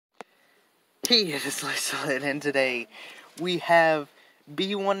Hey, it is Lisa, and today we have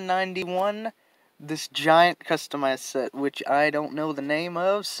B-191, this giant customized set, which I don't know the name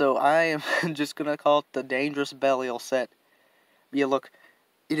of, so I am just gonna call it the Dangerous Belial set. Yeah, look,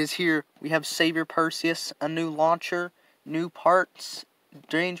 it is here. We have Savior Perseus, a new launcher, new parts,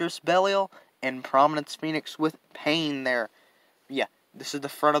 Dangerous Belial, and Prominence Phoenix with Pain there. Yeah, this is the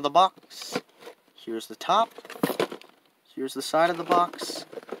front of the box. Here's the top. Here's the side of the box.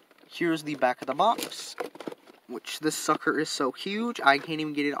 Here's the back of the box, which this sucker is so huge, I can't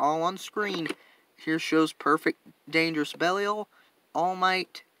even get it all on screen. Here shows Perfect Dangerous Belial, All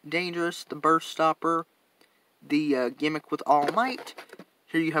Might, Dangerous, the Burst Stopper, the gimmick with All Might.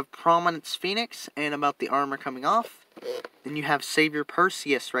 Here you have Prominence Phoenix, and about the armor coming off. Then you have Savior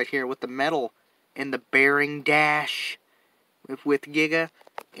Perseus right here with the medal, and the bearing dash with Giga,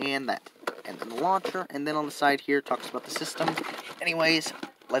 and that. And then the launcher, and then on the side here talks about the system. Anyways,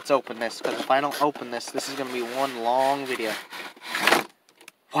 let's open this, because if I don't open this, this is going to be one long video.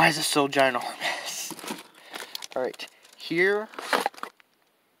 Why is it so ginormous? Alright, here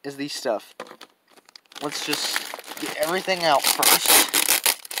is the stuff. Let's just get everything out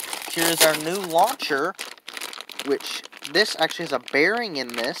first. Here is our new launcher, which this actually has a bearing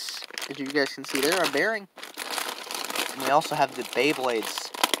in this. As you guys can see there, a bearing. And we also have the Beyblades.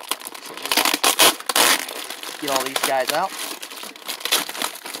 Get all these guys out.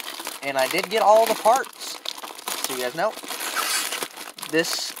 And I did get all the parts, so you guys know.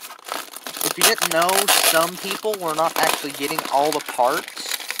 This, if you didn't know, some people were not actually getting all the parts,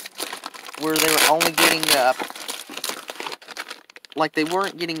 where they were only getting, like they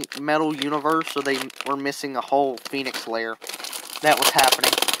weren't getting Metal Universe, or they were missing a whole Phoenix layer. That was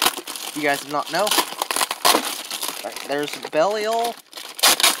happening. You guys did not know. Right, there's Belial.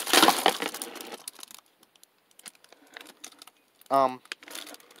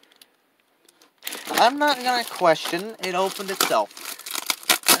 I'm not gonna question, it opened itself.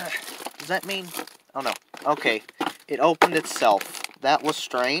 Does that mean? Oh no. Okay, it opened itself. That was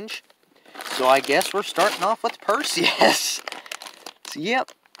strange. So I guess we're starting off with Perseus. So,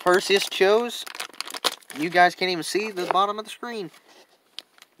 yep, Perseus chose. You guys can't even see the bottom of the screen,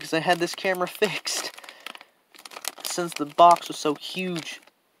 because I had this camera fixed, since the box was so huge.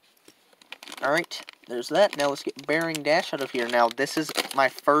 Alright, there's that. Now let's get Bearing Dash out of here. Now, this is my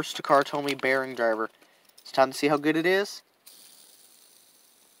first Takara bearing driver. It's time to see how good it is.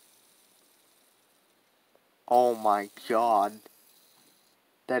 Oh my god.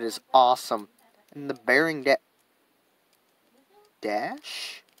 That is awesome. And the Bearing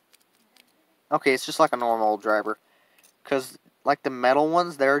Dash? Okay, it's just like a normal driver. Because, like the metal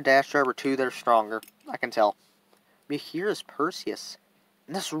ones, they're a dash driver too. They're stronger. I can tell. But here is Perseus.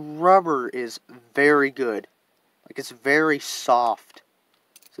 And this rubber is very good. Like, it's very soft.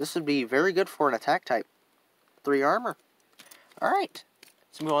 So this would be very good for an attack type. 3 armor. Alright.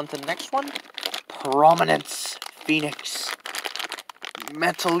 Let's move on to the next one. Prominence Phoenix.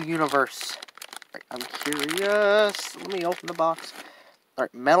 Metal Universe. Right, I'm curious. Let me open the box.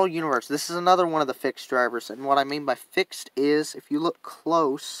 Alright, Metal Universe. This is another one of the fixed drivers. And what I mean by fixed is, if you look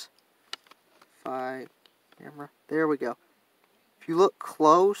close. Camera. There we go. If you look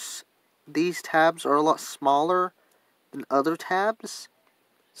close, these tabs are a lot smaller than other tabs,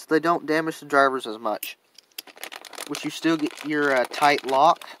 so they don't damage the drivers as much. Which you still get your tight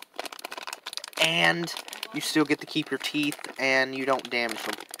lock, and you still get to keep your teeth, and you don't damage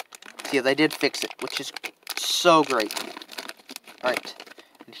them. So yeah, they did fix it, which is so great. Alright,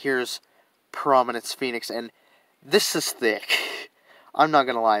 and here's Prominence Phoenix, and this is thick. I'm not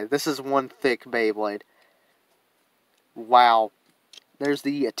gonna lie, this is one thick Beyblade. Wow. There's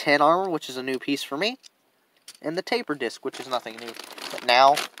the 10 armor, which is a new piece for me. And the taper disc, which is nothing new. But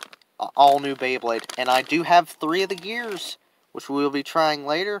now, all new Beyblade. And I do have 3 of the gears, which we will be trying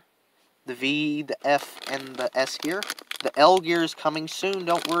later. The V, the F, and the S gear. The L gear is coming soon,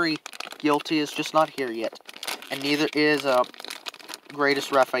 don't worry. Guilty is just not here yet. And neither is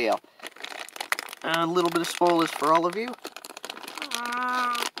Greatest Raphael. A little bit of spoilers for all of you.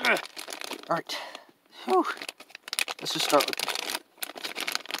 Alright. Whew. Let's just start with...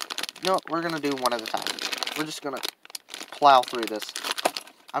 No, we're going to do one at a time. We're just going to plow through this.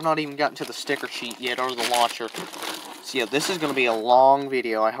 I've not even gotten to the sticker sheet yet, or the launcher. So yeah, this is going to be a long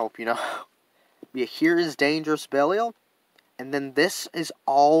video, I hope you know. Yeah, here is Dangerous Belial. And then this is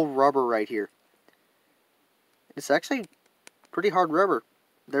all rubber right here. It's actually pretty hard rubber.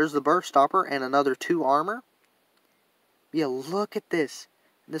 There's the Burst Stopper and another 2 armor. Yeah, look at this.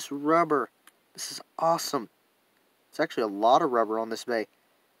 This rubber. This is awesome. It's actually a lot of rubber on this bay.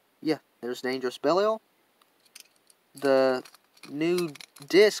 Yeah, there's Dangerous Belial. The new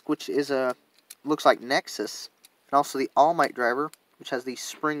disc, which is a looks like Nexus, and also the All Might driver, which has the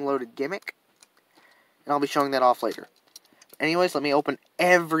spring-loaded gimmick, and I'll be showing that off later. Anyways, let me open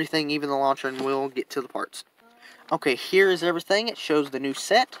everything, even the launcher, and we'll get to the parts. Okay, here is everything. It shows the new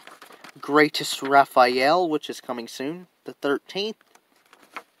set, Greatest Raphael, which is coming soon, the 13th.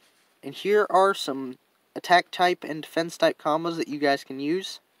 And here are some attack type and defense type combos that you guys can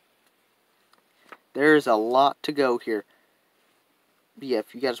use. There's a lot to go here. But yeah,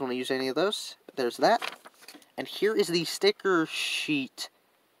 if you guys want to use any of those, there's that. And here is the sticker sheet.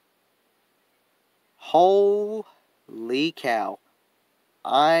 Holy cow.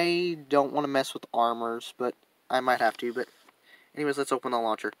 I don't want to mess with armors, but I might have to. But anyways, let's open the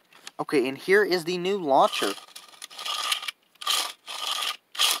launcher. Okay, and here is the new launcher.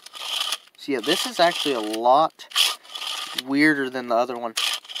 So yeah, this is actually a lot weirder than the other one.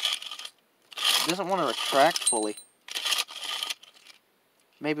 It doesn't want to retract fully.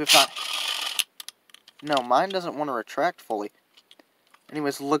 Maybe if I... No, mine doesn't want to retract fully.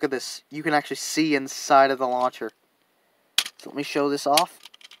 Anyways, look at this. You can actually see inside of the launcher. So let me show this off.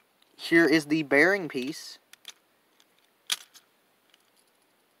 Here is the bearing piece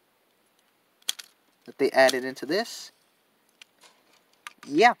that they added into this.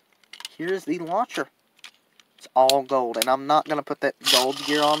 Yeah, here's the launcher. It's all gold, and I'm not going to put that gold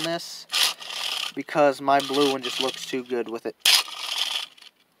gear on this because my blue one just looks too good with it.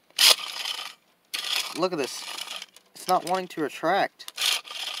 Look at this. It's not wanting to retract.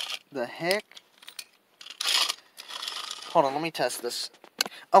 The heck? Hold on, let me test this.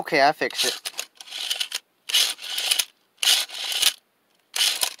 Okay, I fixed it.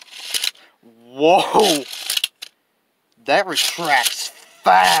 Whoa! That retracts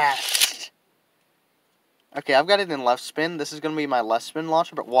fast! Okay, I've got it in left spin. This is going to be my left spin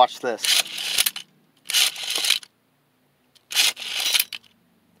launcher, but watch this.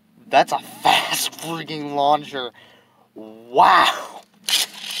 That's a fast freaking launcher. Wow!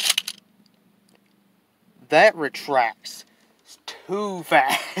 That retracts too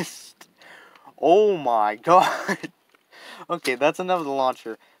fast. Oh my god. Okay, that's enough of the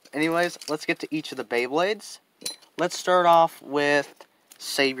launcher. Anyways, let's get to each of the Beyblades. Let's start off with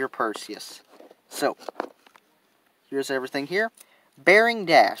Savior Perseus. So, here's everything here. Bearing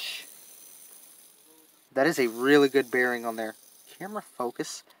dash. That is a really good bearing on there. Camera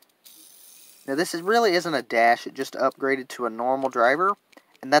focus. Now this really isn't a dash, it just upgraded to a normal driver.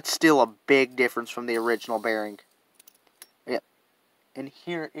 And that's still a big difference from the original bearing. Yep. And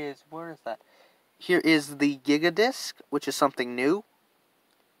here is, where is that? Here is the Giga Disc, which is something new.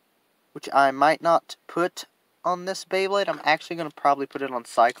 Which I might not put on this Beyblade. I'm actually going to probably put it on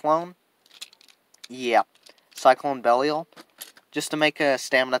Cyclone. Yeah. Cyclone Belial. Just to make a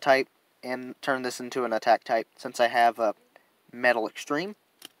stamina type and turn this into an attack type. Since I have a Metal Extreme.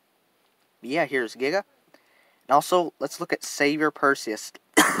 Yeah, here's Giga. And also, let's look at Savior Perseus.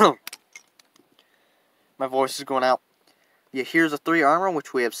 My voice is going out. Yeah, here's a 3 armor,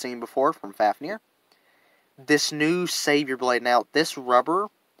 which we have seen before from Fafnir. This new Savior Blade. Now, this rubber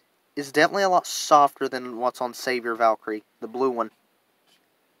is definitely a lot softer than what's on Savior Valkyrie, the blue one.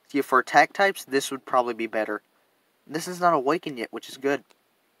 Yeah, for attack types, this would probably be better. This is not awakened yet, which is good.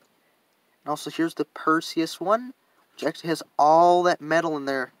 And also, here's the Perseus one, which actually has all that metal in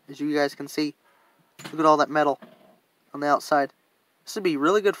there, as you guys can see. Look at all that metal on the outside. This would be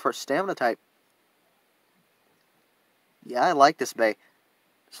really good for a stamina type. Yeah, I like this bay.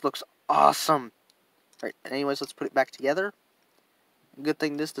 This looks awesome. Alright, anyways, let's put it back together. Good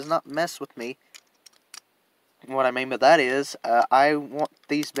thing this does not mess with me. And what I mean by that is, I want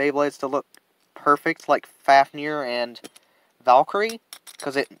these Beyblades to look perfect like Fafnir and Valkyrie,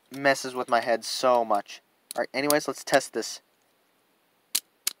 because it messes with my head so much. Alright, anyways, let's test this.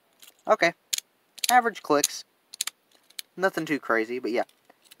 Okay. Average clicks. Nothing too crazy, but yeah.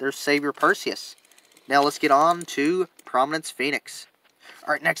 There's Savior Perseus. Now let's get on to Prominence Phoenix.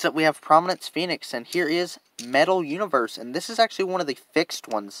 Alright, next up we have Prominence Phoenix, and here is Metal Universe. And this is actually one of the fixed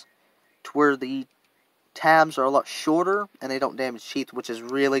ones, to where the tabs are a lot shorter, and they don't damage teeth, which is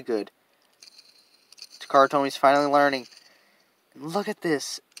really good. Takaratomi's finally learning. And look at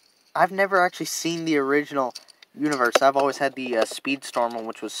this. I've never actually seen the original Universe. I've always had the Speedstorm one,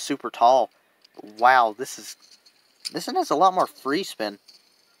 which was super tall. Wow, this one has a lot more free spin.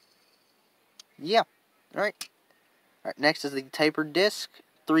 Yeah, alright. Alright, next is the Tapered Disc,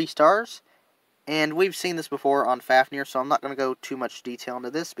 3 stars. And we've seen this before on Fafnir, so I'm not going to go too much detail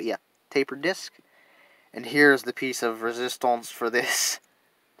into this, but yeah, Tapered Disc. And here's the piece of resistance for this.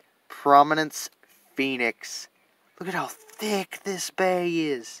 Prominence Phoenix. Look at how thick this bay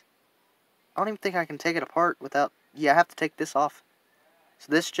is. I don't even think I can take it apart without... Yeah, I have to take this off.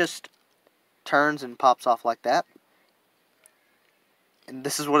 So this just turns and pops off like that. And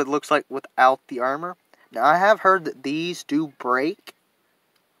this is what it looks like without the armor. Now, I have heard that these do break,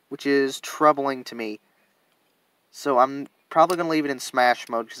 which is troubling to me. So I'm probably going to leave it in smash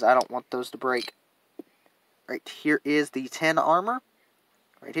mode because I don't want those to break. Right, here is the 10 armor.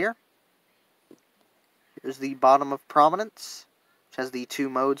 Right here. Here's the bottom of Prominence, which has the 2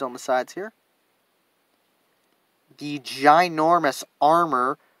 modes on the sides here. The ginormous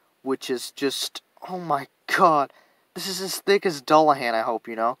armor, which is just, oh my god. This is as thick as Dullahan, I hope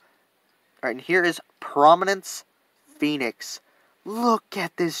you know. Alright, and here is Prominence Phoenix. Look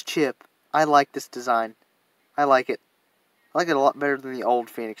at this chip. I like this design. I like it. I like it a lot better than the old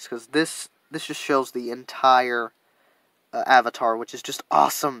Phoenix, because this just shows the entire avatar, which is just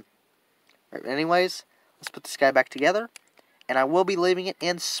awesome. Right, anyways, let's put this guy back together, and I will be leaving it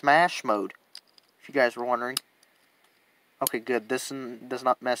in smash mode, if you guys were wondering. Okay, good. This does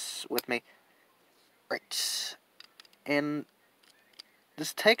not mess with me. Right. And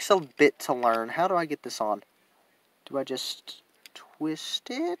this takes a bit to learn. How do I get this on? Do I just twist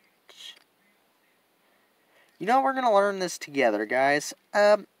it? You know, we're going to learn this together, guys.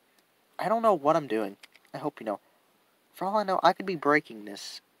 I don't know what I'm doing. I hope you know. For all I know, I could be breaking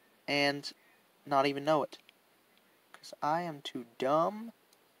this and not even know it. Because I am too dumb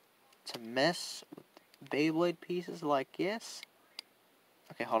to mess with Beyblade pieces like this.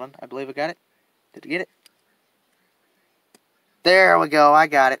 Okay, hold on. I believe I got it. Did I get it? There we go. I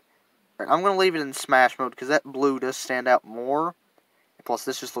got it. Right, I'm going to leave it in smash mode because that blue does stand out more. Plus,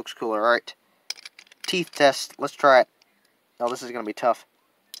 this just looks cooler. Alright. Teeth test. Let's try it. Oh, this is going to be tough.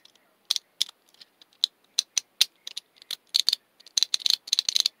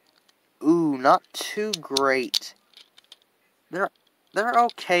 Ooh, not too great. They're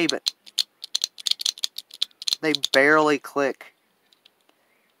okay, but they barely click.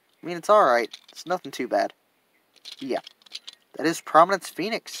 I mean, it's alright. It's nothing too bad. Yeah. That is Prominence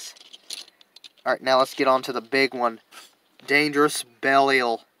Phoenix. Alright, now let's get on to the big one. Dangerous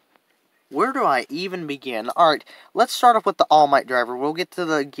Belial. Where do I even begin? Alright, let's start off with the All Might driver. We'll get to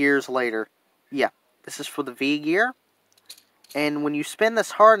the gears later. Yeah, this is for the V gear. And when you spin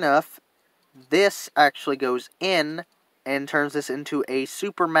this hard enough, this actually goes in and turns this into a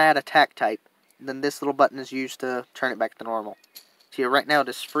super mad attack type. And then this little button is used to turn it back to normal. So yeah, right now it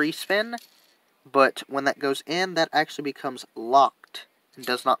is free spin, but when that goes in, that actually becomes locked and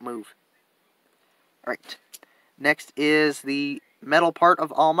does not move. Alright, next is the metal part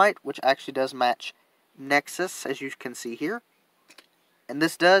of All Might, which actually does match Nexus, as you can see here. And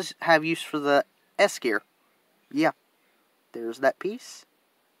this does have use for the S gear. Yeah, there's that piece.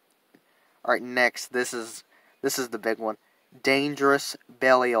 Alright, next, this is the big one. Dangerous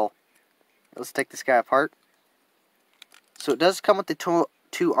Belial. Let's take this guy apart. So it does come with the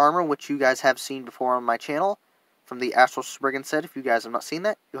two armor, which you guys have seen before on my channel, from the Astral Spriggan set. If you guys have not seen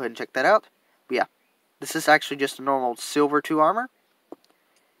that, go ahead and check that out. But yeah, this is actually just a normal silver 2 armor.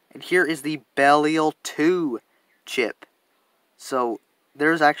 And here is the Belial 2 chip. So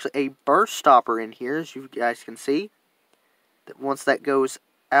there's actually a burst stopper in here, as you guys can see. That once that goes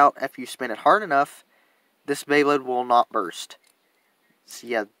out, after you spin it hard enough, this Beyblade will not burst. So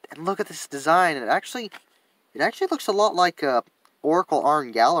yeah, and look at this design. It actually looks a lot like Oracle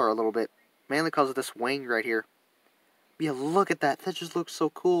Arn Galler a little bit, mainly because of this wing right here. Yeah, look at that. That just looks so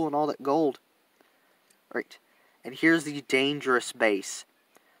cool and all that gold. Right, and here's the Dangerous base.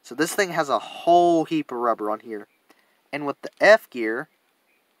 So this thing has a whole heap of rubber on here. And with the F gear,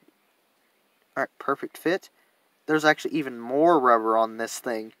 alright, perfect fit. There's actually even more rubber on this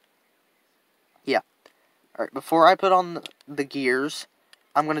thing. Yeah. Alright, before I put on the gears,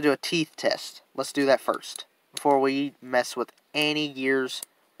 I'm going to do a teeth test. Let's do that first, before we mess with any gears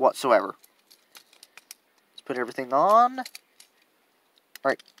whatsoever. Let's put everything on.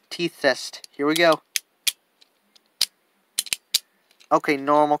 Alright, teeth test. Here we go. Okay,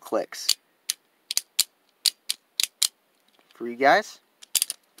 normal clicks. For you guys.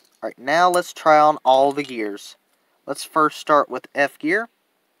 Alright, now let's try on all the gears. Let's first start with F gear.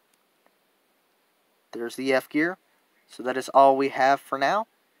 There's the F gear. So that is all we have for now.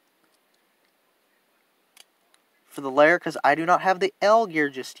 For the layer, because I do not have the L gear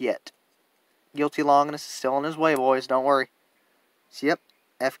just yet. Guilty Longinus is still on his way, boys. Don't worry. So, yep,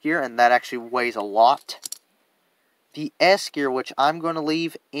 F gear, and that actually weighs a lot. The S gear, which I'm going to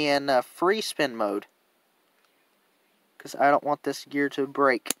leave in free spin mode, because I don't want this gear to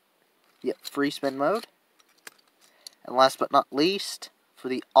break. Yep, free spin mode. And last but not least, for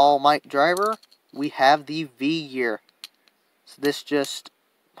the All Might driver, we have the V gear. So this just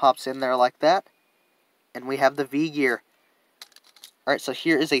pops in there like that, and we have the V gear. Alright, so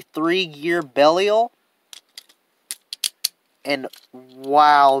here is a 3-gear Belial. And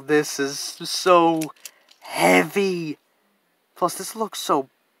wow, this is so heavy. Plus, this looks so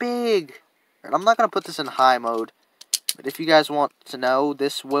big. And I'm not going to put this in high mode. But if you guys want to know,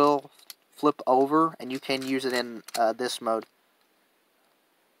 this will flip over. And you can use it in this mode.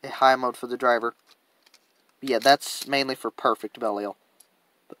 A high mode for the driver. Yeah, that's mainly for perfect Belial.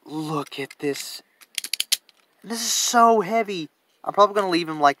 But look at this. This is so heavy. I'm probably going to leave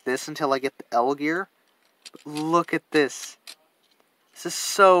him like this until I get the L gear. But look at this. This is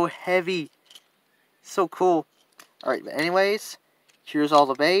so heavy. So cool. Alright, but anyways, here's all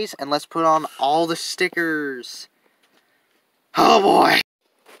the bays, and let's put on all the stickers. Oh boy!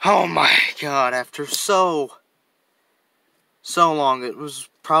 Oh my god, after so long, it was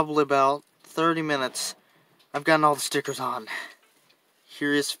probably about 30 minutes, I've gotten all the stickers on.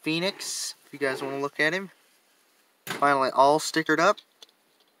 Here is Phoenix, if you guys want to look at him. Finally, all stickered up.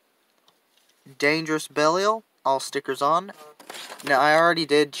 Dangerous Belial, all stickers on. Now, I already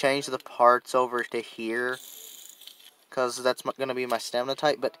did change the parts over to here, because that's going to be my stamina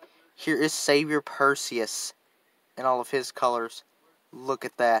type, but here is Savior Perseus in all of his colors. Look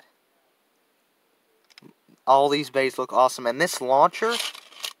at that. All these bays look awesome, and this launcher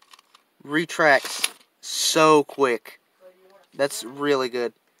retracts so quick. That's really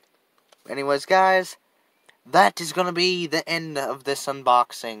good. Anyways, guys, that is going to be the end of this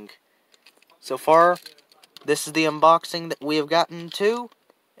unboxing. So far, this is the unboxing that we have gotten to.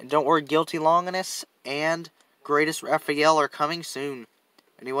 And don't worry, Guilty Longinus and Greatest Raphael are coming soon.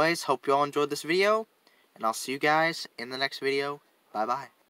 Anyways, hope you all enjoyed this video. And I'll see you guys in the next video. Bye-bye.